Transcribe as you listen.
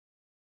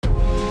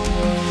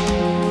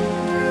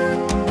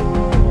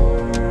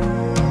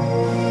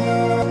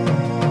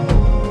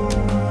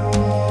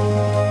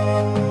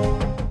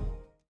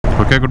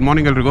Okay, good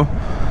morning everyone.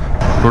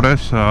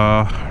 Today's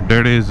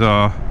date is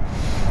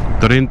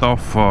 13th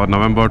of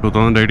November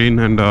 2018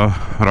 and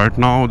right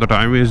now the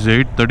time is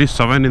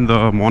 8:37 in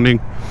the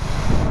morning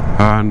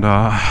and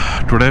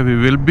today we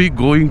will be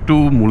going to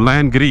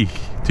Mullayanagiri,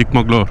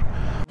 Chikkamagalur.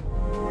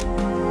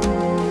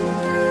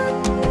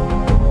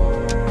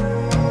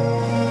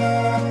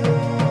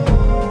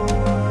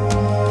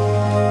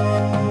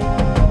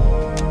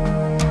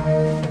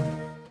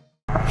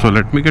 So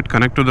let me get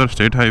connected to the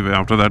state highway.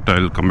 After that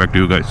I'll come back to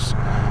you guys.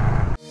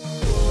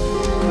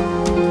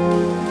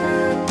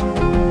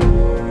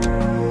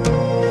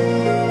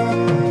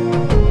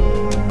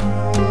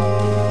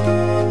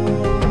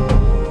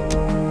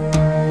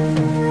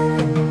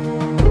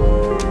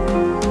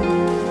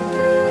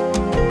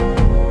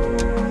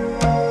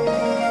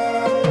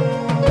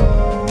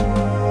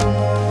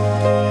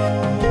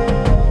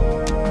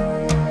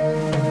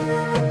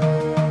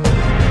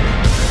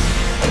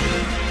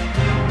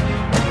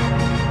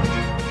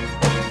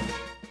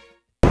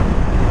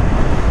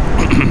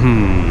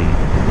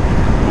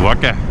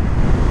 Okay.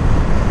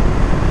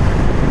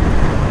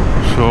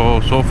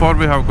 So far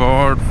we have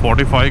covered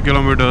 45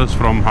 kilometers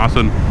from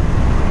Hassan.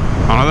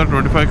 Another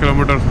 25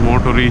 kilometers more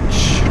to reach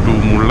to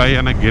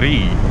Mullayanagiri.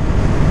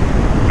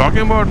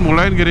 Talking about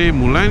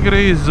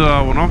Mullayanagiri is the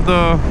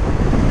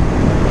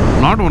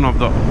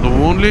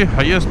only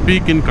highest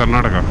peak in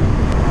Karnataka.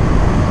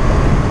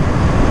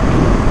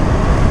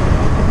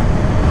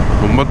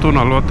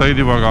 9:45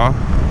 ಇವಾಗ.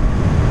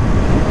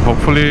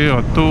 Hopefully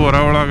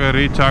 10:15 ಒಳಗೆ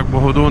reach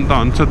ಆಗಬಹುದು ಅಂತ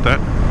ಅನಿಸುತ್ತೆ.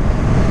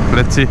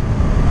 Let's see.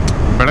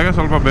 ಬೆಳಗ್ಗೆ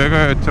ಸ್ವಲ್ಪ ಬೇಗ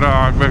ಎಚ್ಚರ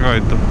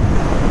ಆಗಬೇಕಾಗಿತ್ತು,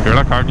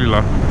 ಹೇಳೋಕ್ಕಾಗಲಿಲ್ಲ.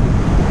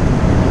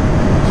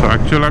 ಸೊ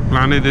ಆ್ಯಕ್ಚುಲಾಗಿ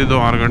ಪ್ಲ್ಯಾನ್ ಇದ್ದಿದ್ದು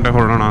 6 ಗಂಟೆಗೆ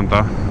ಹೊರಡೋಣ ಅಂತ,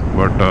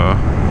 but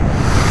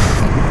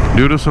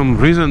due to some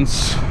reasons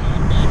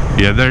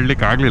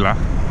ಎದ್ದೇಳಲಿಕ್ಕೆ ಆಗಲಿಲ್ಲ.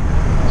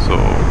 ಸೊ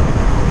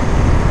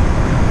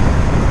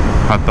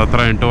ಹತ್ತತ್ರ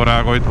 8:15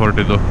 ಆಗೋಯ್ತು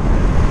ಹೊರಟಿದ್ದು.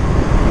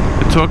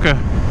 It's okay.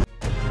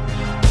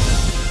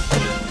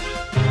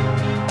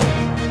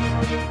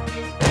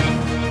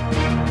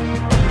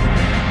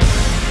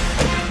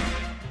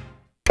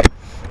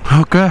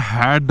 Okay,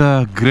 had a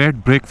great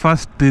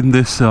breakfast in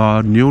this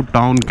new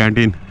town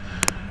canteen.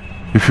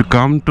 If you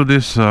come to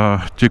this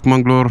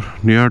Chikkamagalur,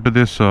 near to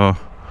this I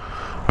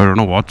don't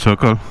know what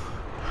circle,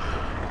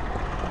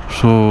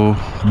 so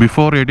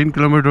before 18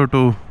 km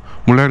to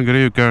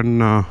Mullayanagiri you can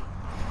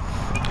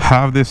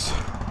have this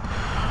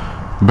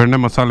bende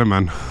masala,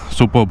 man,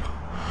 superb,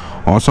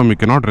 awesome, you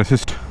cannot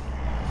resist.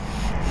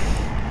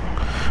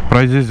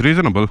 Price is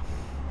reasonable.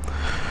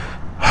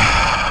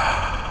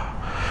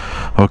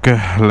 Okay,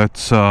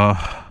 let's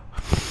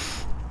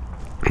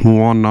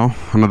move on now.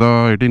 Another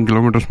 18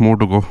 kilometers more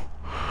to go.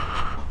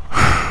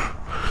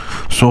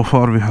 So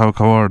far we have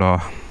covered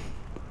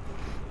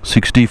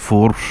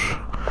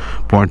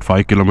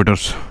 64.5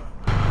 kilometers.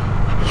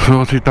 So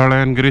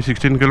Chikkamagalur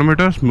 16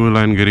 kilometers,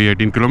 Mullayanagiri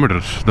 18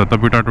 kilometers,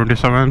 Dattapeta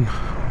 27,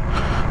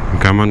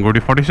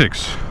 Chikkamagalur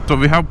 46. So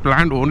we have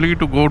planned only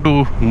to go to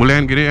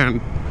Mullayanagiri and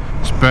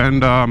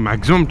spend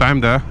maximum time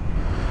there.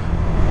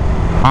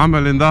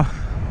 ಆಮೇಲಿಂದ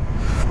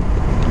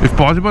if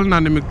possible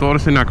ನಾನು ನಿಮಗೆ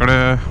ತೋರಿಸ್ತೀನಿ. ಆ ಕಡೆ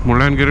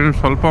ಮುಳ್ಳಯ್ಯನಗಿರಿ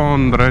ಸ್ವಲ್ಪ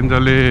ಒಂದು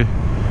ರೇಂಜಲ್ಲಿ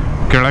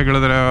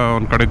ಕೆಳಗಿಳಿದ್ರೆ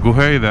ಒಂದು ಕಡೆ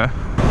ಗುಹೆ ಇದೆ.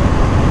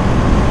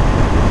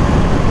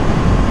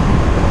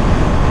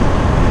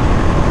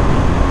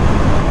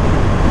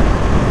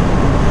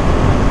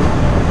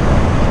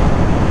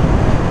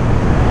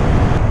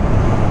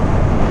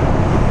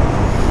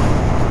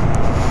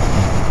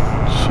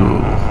 So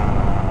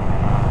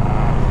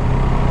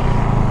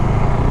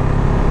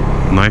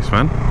nice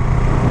man.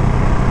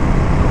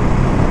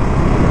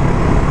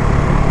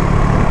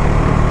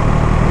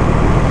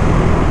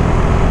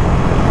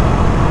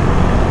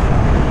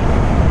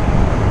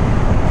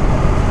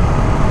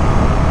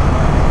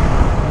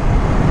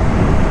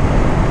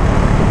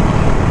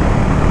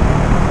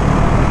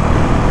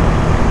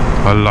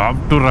 I love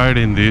to ride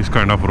in these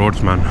kind of roads,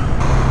 man.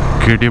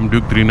 KTM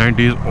Duke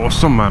 390 is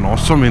awesome, man.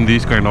 Awesome in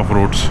these kind of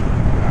roads.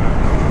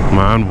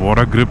 Man, what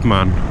a grip,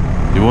 man.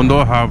 Even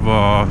though I have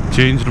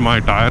changed my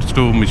tires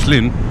to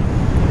Michelin,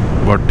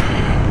 but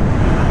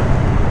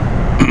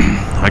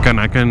I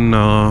can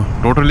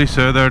totally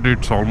say that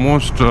it's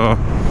almost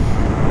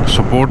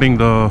supporting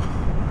the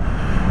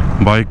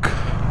bike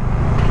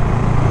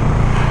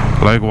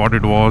like what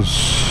it was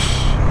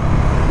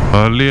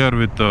earlier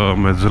with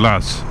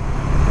Mazdas.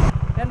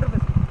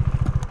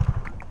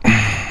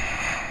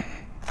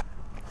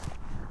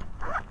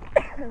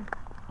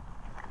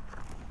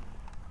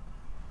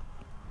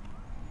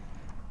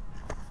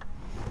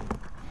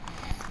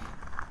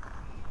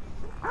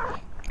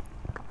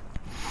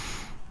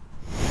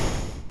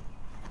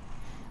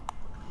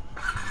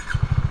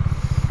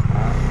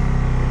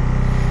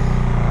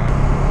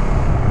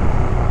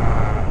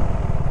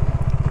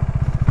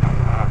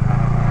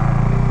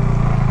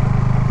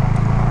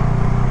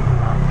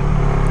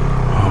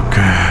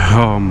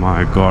 Oh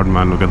my god,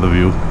 man, look at the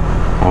view.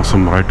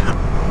 Awesome, right?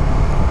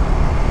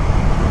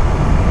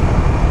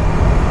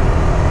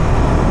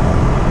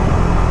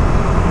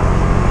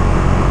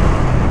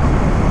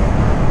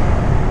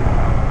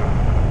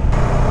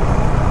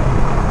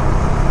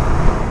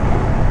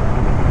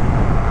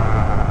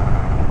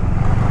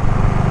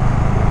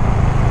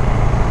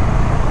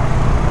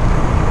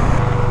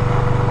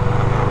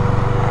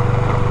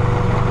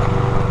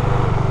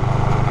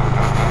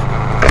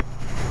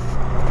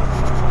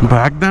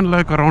 back then,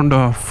 like around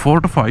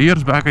 4 to 5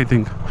 years back, I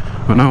think,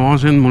 when I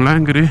was in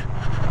Mullayanagiri,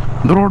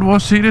 the road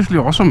was seriously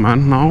awesome,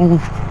 man. Now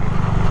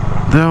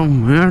they have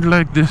made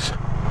like this.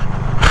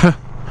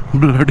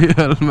 Bloody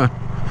hell, man.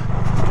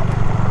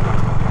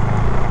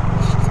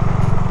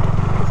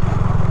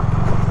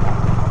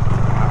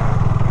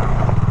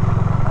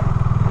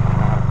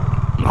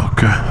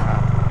 Okay.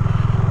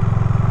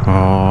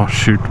 Oh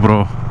shit, bro.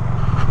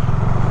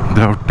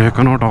 They have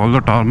taken out all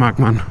the tarmac,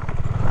 man.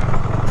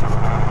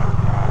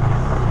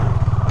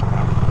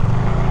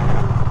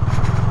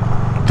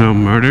 They have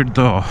made it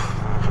the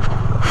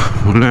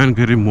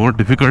Mullayanagiri more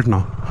difficult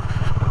now.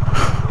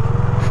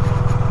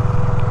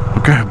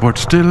 Okay, but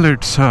still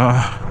it's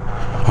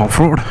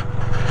off-road.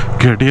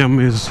 KTM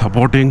is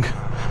supporting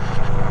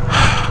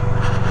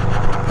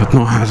with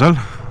no hassle.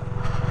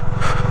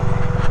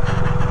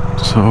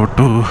 So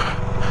to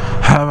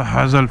have a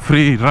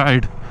hassle-free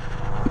ride,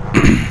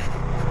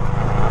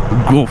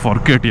 go for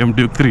KTM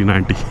Duke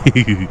 390.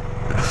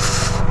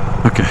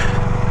 Okay,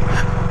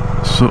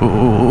 so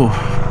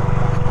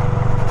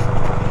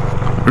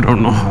I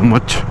don't know how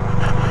much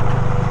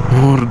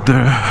more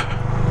there.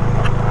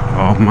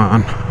 Oh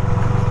man,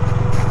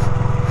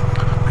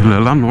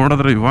 ಇಲ್ಲೆಲ್ಲ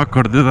ನೋಡಿದ್ರೆ ಇವಾಗ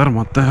ಕಡ್ದಿದ್ದಾರೆ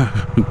ಮತ್ತೆ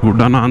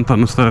ಗುಡ್ಡನ ಅಂತ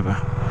ಅನ್ನಿಸ್ತಾ ಇದೆ.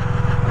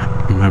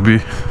 May be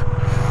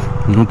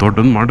ಇನ್ನೂ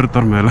ದೊಡ್ಡದು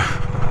ಮಾಡಿರ್ತಾರೆ ಮೇಲೆ.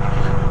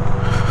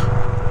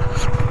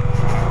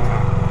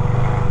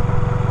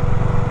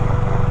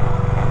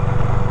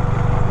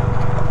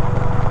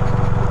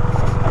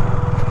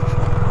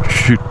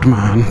 Shit,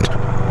 man.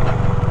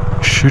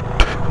 Shit.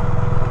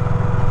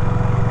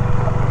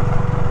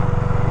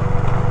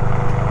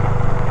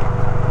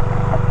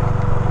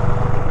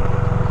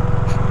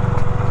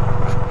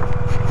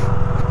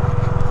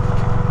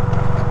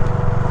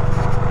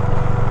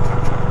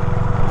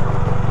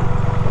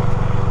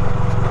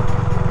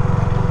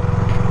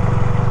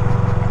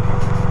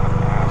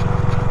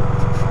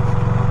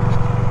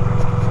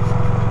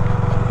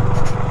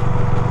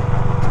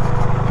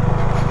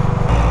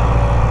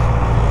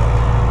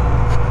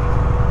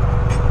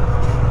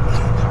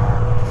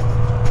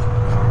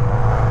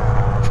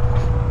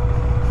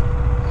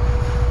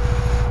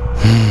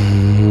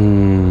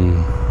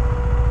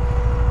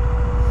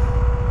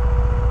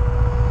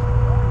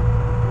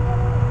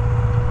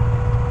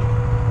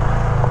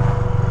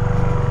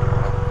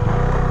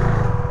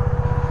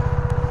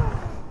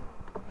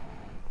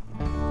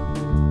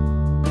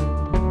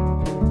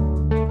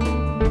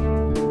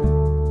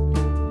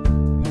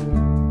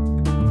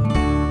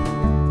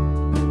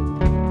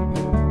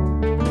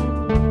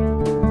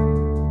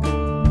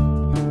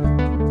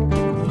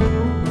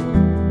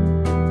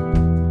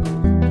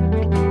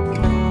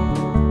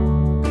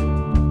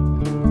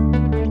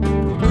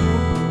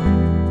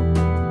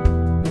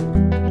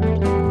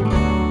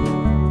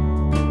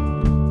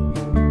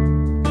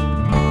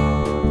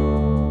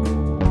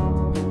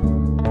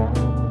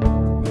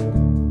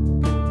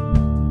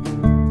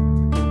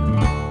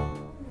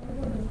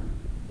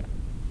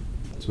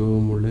 So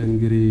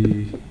Mullayanagiri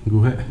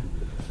ಗುಹೆ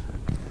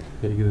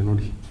ಹೇಗಿದೆ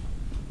ನೋಡಿ.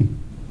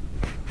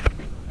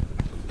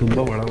 ತುಂಬ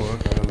ಒಳಗೆ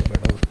ಹೋಗೋಕ್ಕಾಗಲ್ಲ,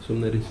 ಬೇಡ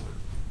ಸುಮ್ಮನೆ ರಿಸ್ಕ್.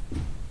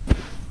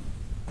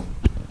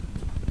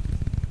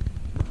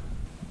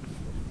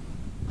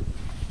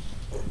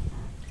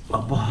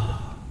 ಅಬ್ಬಾ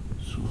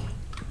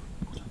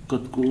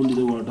ಸಖತ್ ಕೂಲ್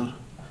ಇದೆ ವಾಟರ್,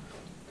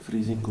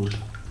 ಫ್ರೀಸಿಂಗ್ ಕೂಲ್.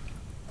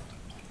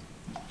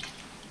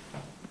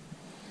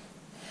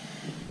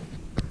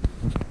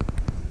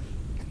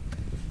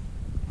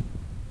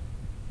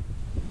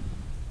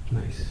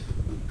 ನೈಸ್,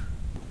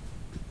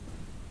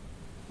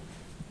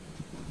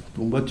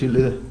 ತುಂಬ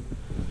ಚಿಲ್ಲಿದೆ.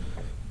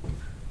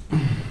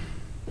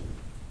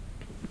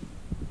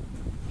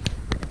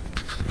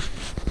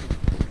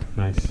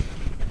 ನೈಸ್.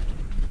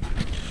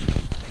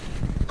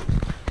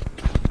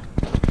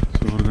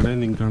 ಸೊ ಹೊರಗಡೆ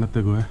ನಿಂಗೆ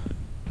ಕಾಣುತ್ತೆ ಗುಹೆ.